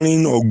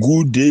Morning or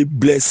good day,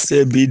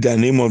 blessed be the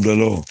name of the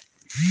Lord.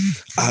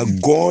 Our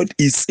God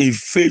is a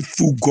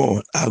faithful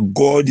God. Our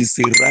God is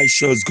a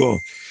righteous God.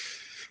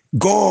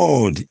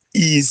 God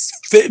is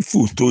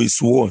faithful to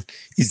his word.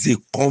 He's a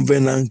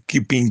covenant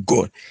keeping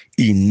God.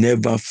 He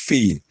never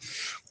fails.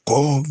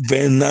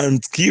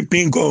 Covenant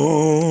keeping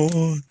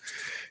God.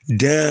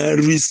 There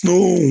is no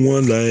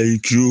one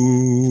like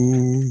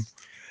you.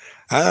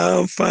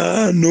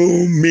 Alpha and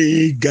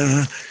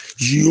Omega,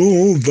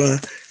 Jehovah,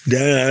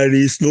 there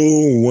is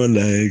no one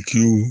like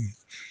you.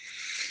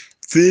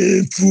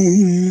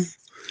 Faithful,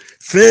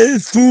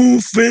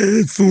 faithful,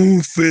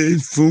 faithful,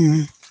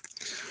 faithful,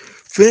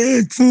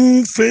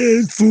 faithful,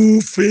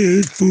 faithful,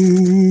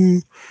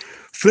 faithful,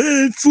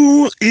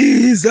 faithful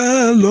is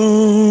the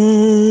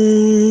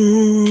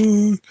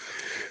Lord.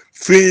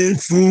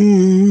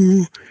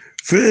 Faithful,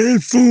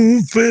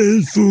 faithful,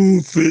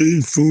 faithful,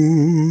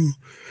 faithful,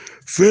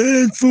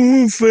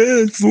 faithful,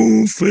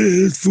 faithful,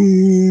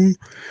 faithful,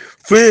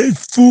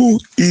 faithful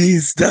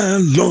is the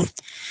Lord.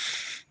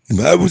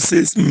 The Bible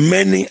says,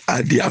 many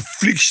are the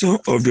affliction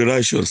of the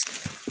righteous,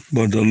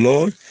 but the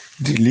Lord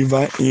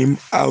deliver him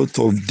out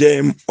of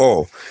them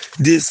all.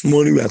 This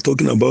morning we are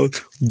talking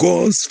about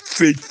God's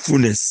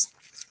faithfulness.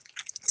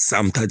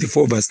 Psalm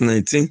 34 verse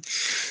 19.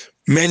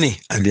 Many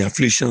are the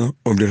affliction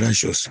of the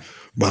righteous,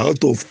 but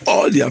out of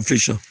all the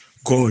affliction,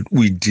 God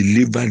will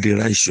deliver the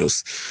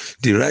righteous.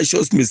 The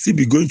righteous may still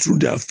be going through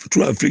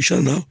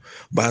affliction now,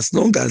 but as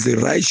long as the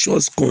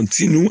righteous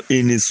continue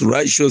in his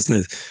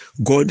righteousness,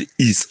 God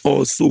is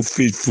also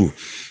faithful.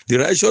 The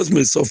righteous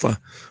may suffer,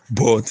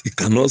 but he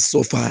cannot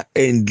suffer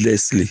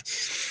endlessly.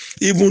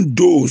 Even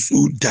those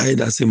who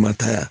died as a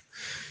martyr,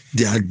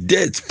 their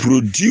death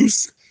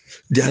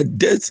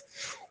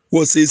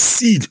was a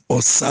seed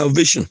of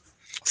salvation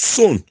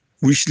sown,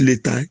 which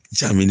later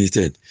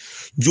germinated.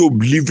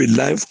 Job lived a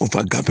life of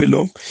agape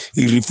love.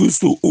 He refused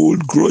to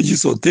hold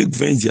grudges or take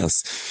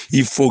vengeance.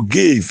 He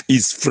forgave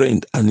his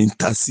friend and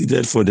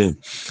interceded for them.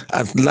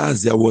 At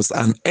last, there was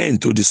an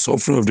end to the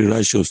suffering of the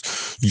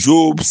righteous.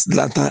 Job's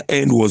latter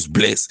end was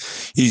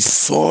blessed. He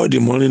saw the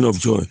morning of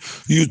joy.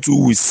 You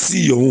too will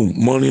see your own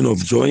morning of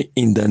joy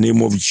in the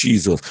name of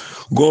Jesus.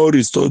 God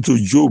restored to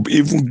Job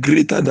even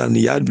greater than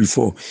he had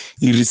before.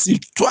 He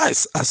received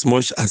twice as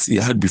much as he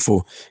had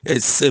before,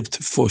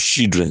 except for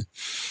children.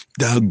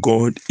 That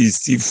God is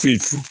still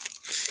faithful.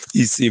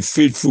 He's a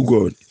faithful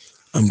God.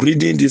 I'm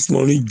reading this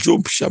morning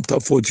Job chapter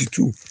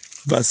 42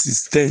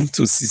 verses 10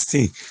 to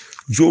 16.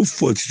 Job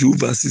 42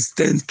 verses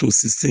 10 to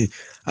 16.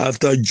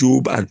 After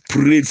Job had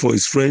prayed for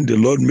his friend, the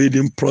Lord made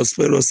him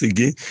prosperous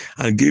again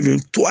and gave him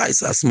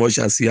twice as much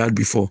as he had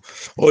before.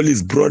 All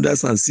his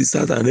brothers and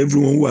sisters and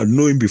everyone who had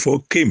known him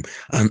before came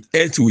and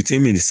ate with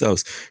him in his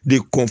house. They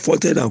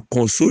comforted and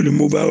consoled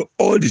him over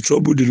all the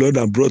trouble the Lord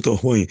had brought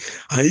upon him,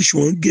 and each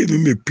one gave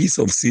him a piece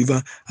of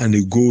silver and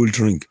a gold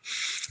ring.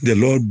 The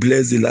Lord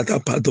blessed the latter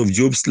part of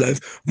Job's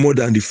life more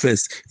than the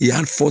first. He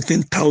had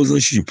 14,000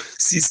 sheep,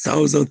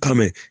 6,000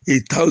 camels,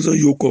 8,000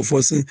 yoke of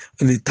oxen,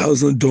 and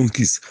 1,000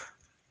 donkeys.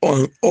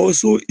 And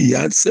also he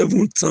had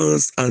 7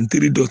 sons and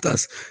 3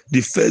 daughters. The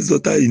first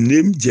daughter he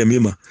named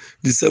Jemima,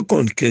 the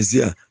second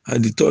Keziah,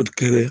 and the third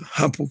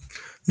Kerehapu.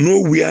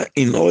 Nowhere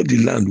in all the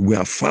land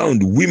were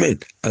found women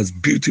as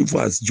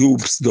beautiful as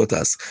Job's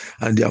daughters,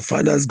 and their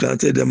fathers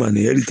granted them an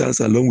inheritance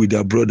along with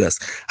their brothers.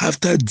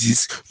 After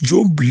this,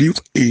 Job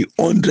lived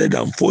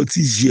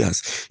 140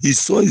 years. He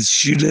saw his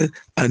children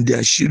and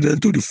their children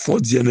to the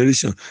 4th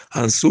generation,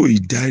 and so he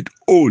died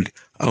old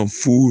and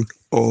full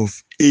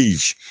of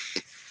age.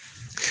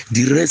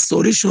 The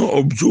restoration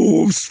of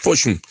Job's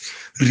fortune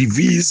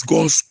reveals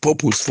God's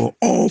purpose for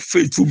all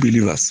faithful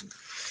believers.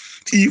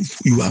 If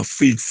you are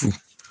faithful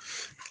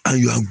and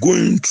you are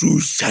going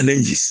through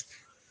challenges,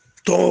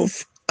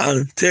 tough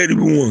and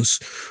terrible ones,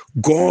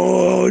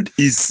 God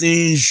is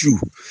seeing you.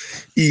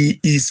 He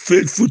is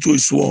faithful to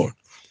his word.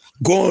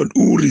 God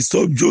who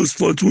restored Job's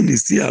fortune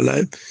is still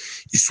alive,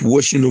 is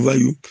watching over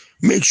you.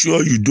 Make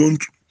sure you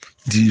don't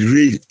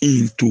derail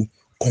into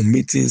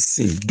committing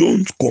sin.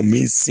 Don't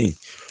commit sin.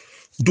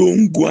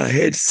 Don't go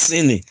ahead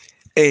sinning.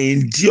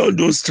 Endure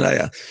those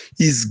trials.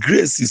 His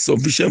grace is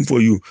sufficient for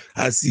you.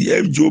 As he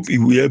helped Job, he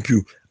will help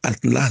you.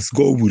 At last,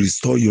 God will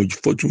restore your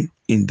fortune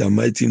in the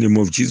mighty name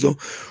of Jesus.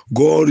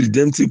 God's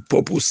redemptive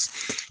purpose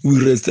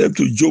with respect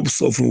to Job's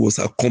suffering was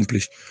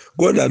accomplished.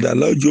 God had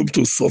allowed Job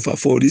to suffer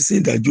for a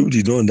reason that Job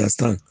did not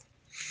understand.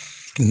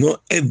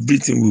 Not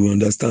everything we will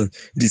understand.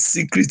 The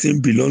secret thing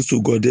belongs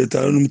to God.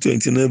 Deuteronomy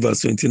 29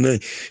 verse 29.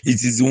 It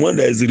is the one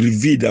that is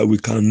revealed that we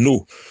can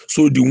know.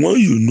 So the one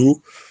you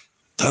know,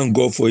 thank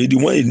God for it. The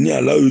one he didn't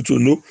allow you to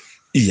know,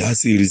 he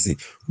has a reason.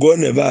 God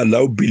never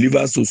allowed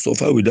believers to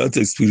suffer without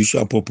a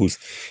spiritual purpose.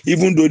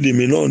 Even though they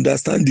may not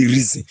understand the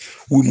reason,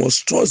 we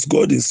must trust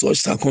God in such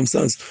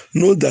circumstances.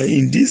 Know that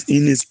in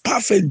his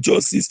perfect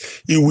justice,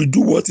 he will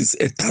do what is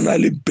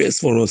eternally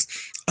best for us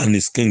and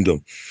his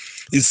kingdom.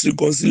 His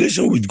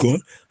reconciliation with God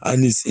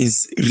and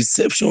his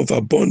reception of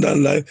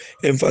abundant life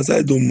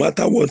emphasize no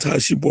matter what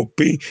hardship or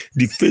pain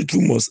the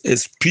faithful must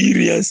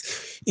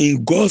experience,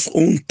 in God's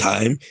own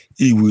time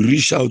he will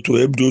reach out to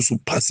help those who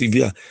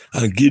persevere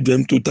and give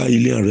them total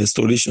healing and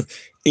restoration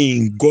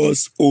in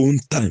God's own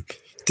time.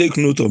 Take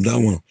note of that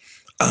one.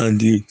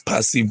 And the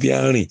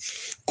persevering,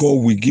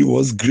 God will give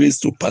us grace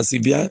to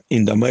persevere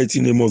in the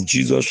mighty name of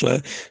Jesus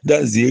Christ.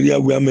 That's the area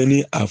where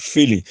many are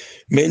failing.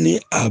 Many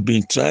have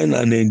been trying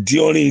and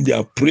enduring. They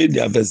have prayed, they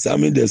have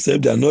examined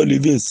themselves, they are not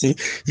living in sin,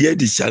 yet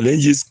the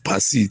challenges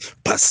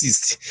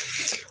persist.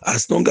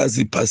 As long as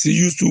they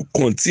persist to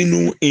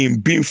continue in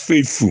being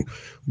faithful,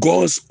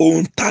 God's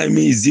own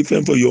timing is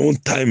different from your own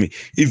timing.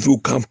 If you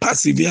can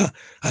persevere,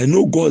 I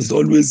know God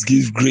always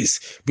gives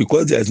grace,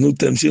 because there is no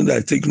temptation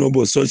that take no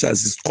but such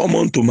as is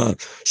common to man.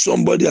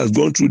 Somebody has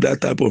gone through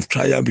that type of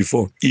trial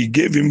before. He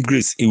gave him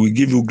grace. He will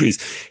give you grace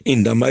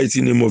in the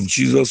mighty name of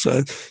Jesus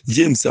Christ.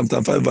 James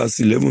chapter 5 verse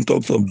 11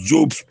 talks of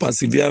Job's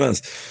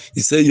perseverance.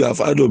 He said, you have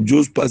heard of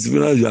Job's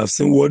perseverance. You have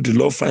seen what the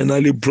Lord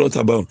finally brought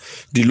about.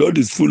 The Lord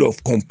is full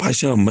of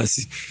compassion and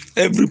mercy.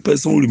 Every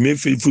person will remain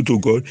faithful to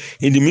God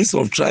in the midst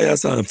of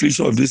trials and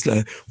affliction of this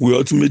life will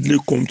ultimately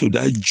come to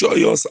that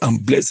joyous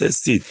and blessed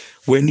state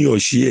when he or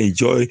she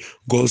enjoy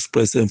God's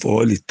presence for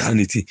all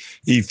eternity.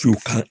 If you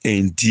can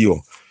endure,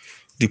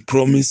 the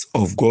promise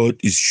of God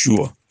is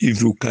sure.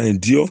 If you can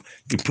endure,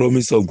 the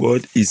promise of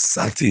God is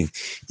certain.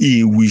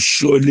 He will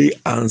surely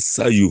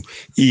answer you.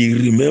 He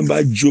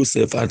remembered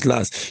Joseph at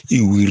last.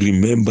 He will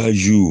remember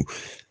you.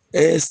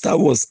 Esther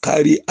was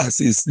carried as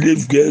a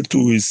slave girl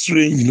to a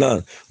strange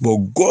land, but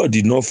God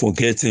did not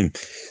forget him.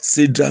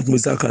 Shadrach,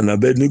 Meshach, and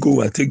Abednego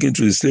were taken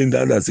to a strange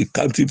land as a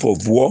captive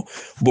of war,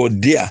 but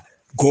there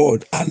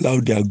God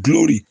allowed their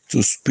glory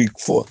to speak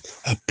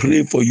forth. I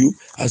pray for you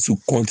as you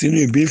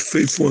continue being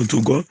faithful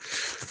unto God.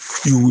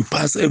 You will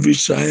pass every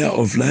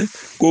trial of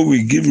life. God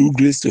will give you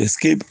grace to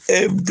escape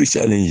every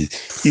challenge.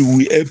 He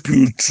will help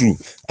you through,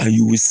 and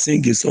you will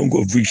sing a song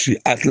of victory.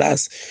 At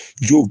last,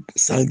 Job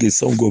sang a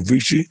song of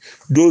victory.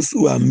 Those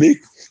who are made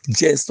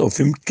jest of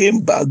him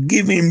came back,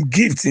 giving him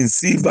gifts in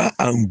silver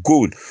and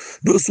gold.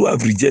 Those who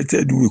have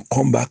rejected you will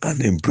come back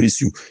and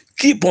embrace you.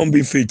 Keep on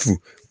being faithful.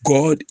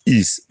 God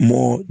is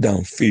more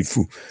than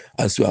faithful.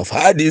 As you have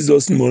heard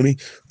this morning,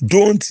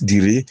 don't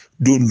delay,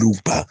 don't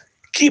look back.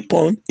 Keep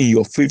on in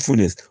your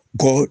faithfulness.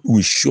 God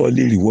will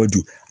surely reward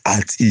you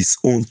at his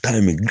own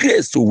timing.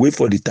 Grace to wait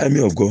for the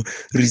timing of God.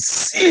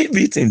 Receive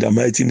it in the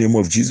mighty name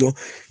of Jesus.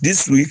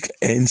 This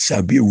weekend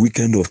shall be a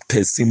weekend of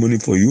testimony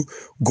for you.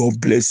 God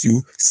bless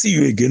you. See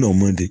you again on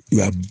Monday.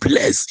 You are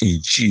blessed in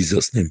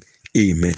Jesus' name. Amen.